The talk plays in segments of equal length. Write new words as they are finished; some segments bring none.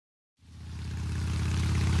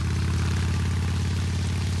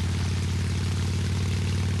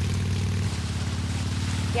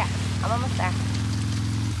I'm almost there.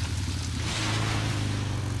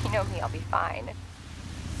 You know me, I'll be fine.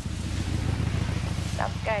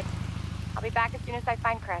 Sounds good. I'll be back as soon as I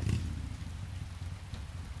find Chris.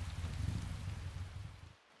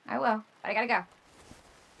 I will, but I gotta go.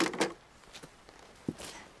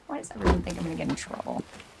 Why does everyone think I'm gonna get in trouble?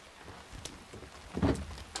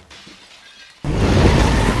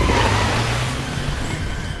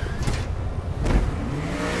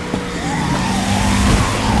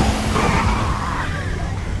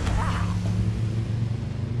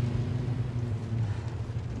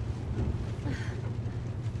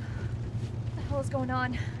 What's going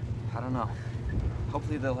on? I don't know.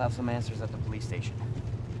 Hopefully they'll have some answers at the police station.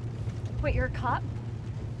 Wait, you're a cop?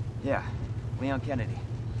 Yeah, Leon Kennedy.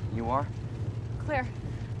 You are? Claire.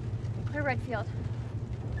 Claire Redfield.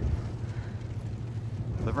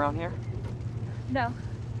 Live around here? No.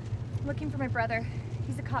 I'm looking for my brother.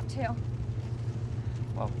 He's a cop too.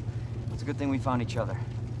 Well, it's a good thing we found each other.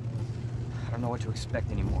 I don't know what to expect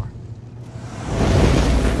anymore.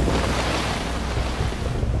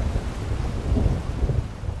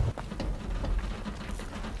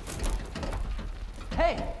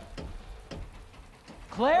 Hey!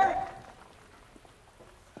 Claire?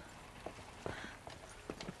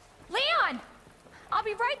 Leon! I'll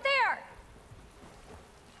be right there!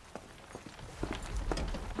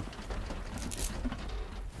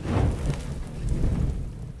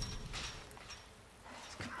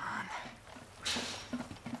 Come on.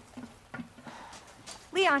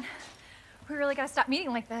 Leon, we really gotta stop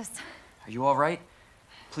meeting like this. Are you all right?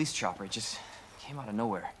 Police chopper, it just came out of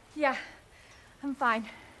nowhere. Yeah, I'm fine.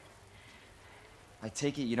 I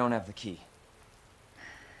take it you don't have the key.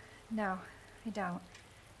 No, I don't.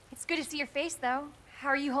 It's good to see your face, though. How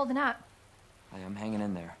are you holding up? I am hanging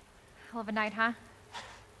in there. Hell of a night, huh?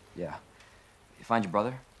 Yeah. You find your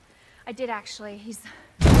brother? I did, actually. He's...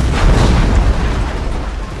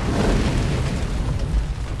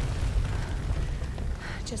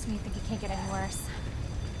 Just when you think it can't get any worse.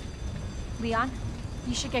 Leon,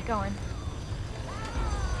 you should get going.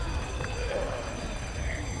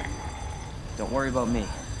 Don't worry about me.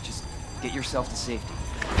 Just get yourself to safety.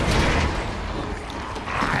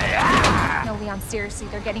 No, Leon, seriously,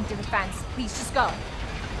 they're getting through the fence. Please, just go.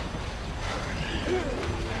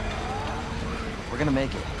 We're gonna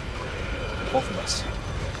make it. Both of us.